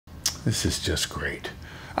This is just great.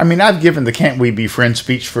 I mean, I've given the Can't We Be Friends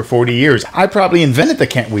speech for 40 years. I probably invented the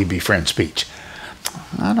Can't We Be Friends speech.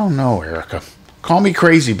 I don't know, Erica. Call me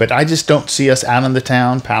crazy, but I just don't see us out in the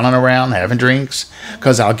town, palling around, having drinks.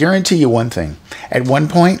 Because I'll guarantee you one thing. At one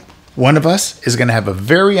point, one of us is going to have a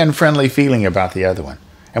very unfriendly feeling about the other one.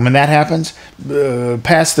 And when that happens,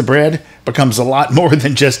 pass the bread becomes a lot more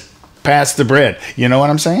than just pass the bread. You know what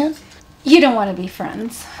I'm saying? You don't want to be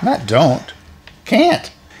friends. Not don't.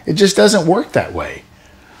 Can't. It just doesn't work that way.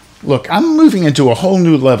 Look, I'm moving into a whole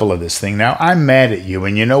new level of this thing now. I'm mad at you,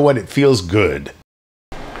 and you know what? It feels good.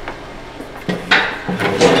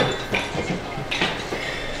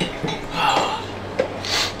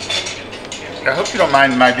 I hope you don't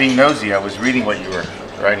mind my being nosy. I was reading what you were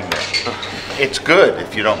writing there. It's good,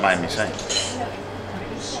 if you don't mind me saying.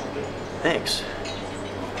 Thanks.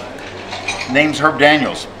 Name's Herb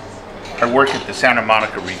Daniels. I work at the Santa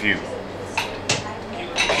Monica Review.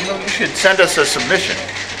 You know, you should send us a submission.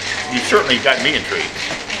 You certainly got me intrigued.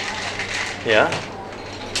 Yeah?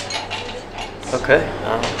 Okay,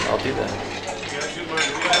 I'll do that.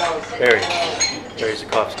 Barry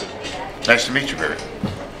Zukovsky. Nice to meet you, Barry.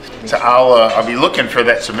 So I'll be looking for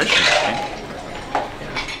that submission.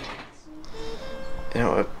 You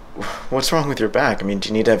know, what's wrong with your back? I mean, do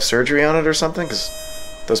you need to have surgery on it or something? Because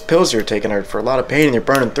those pills you're taking are for a lot of pain and you're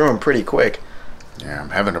burning through them pretty quick. Yeah,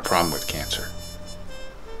 I'm having a problem with cancer.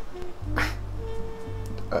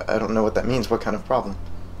 I don't know what that means. What kind of problem?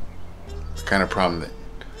 The kind of problem that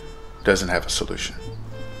doesn't have a solution.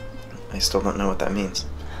 I still don't know what that means.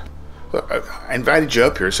 Look, I invited you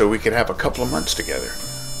up here so we could have a couple of months together.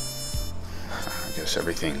 I guess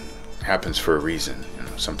everything happens for a reason. You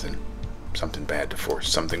know, something bad to force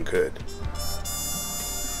something good.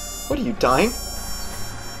 What, are you dying?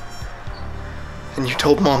 And you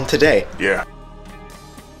told Mom today? Yeah.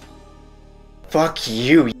 Fuck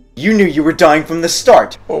you. You knew you were dying from the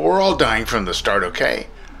start. Well, we're all dying from the start, okay?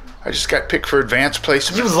 I just got picked for advanced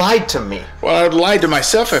placement. You lied to me. Well, I'd lied to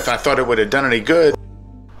myself if I thought it would have done any good.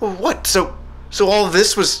 Well, what? So all of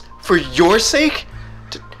this was for your sake?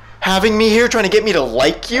 Having me here trying to get me to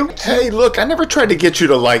like you? Hey, look, I never tried to get you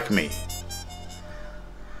to like me.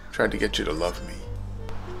 I tried to get you to love me.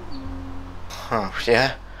 Oh,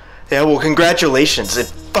 yeah? Yeah, well, congratulations. It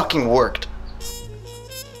fucking worked.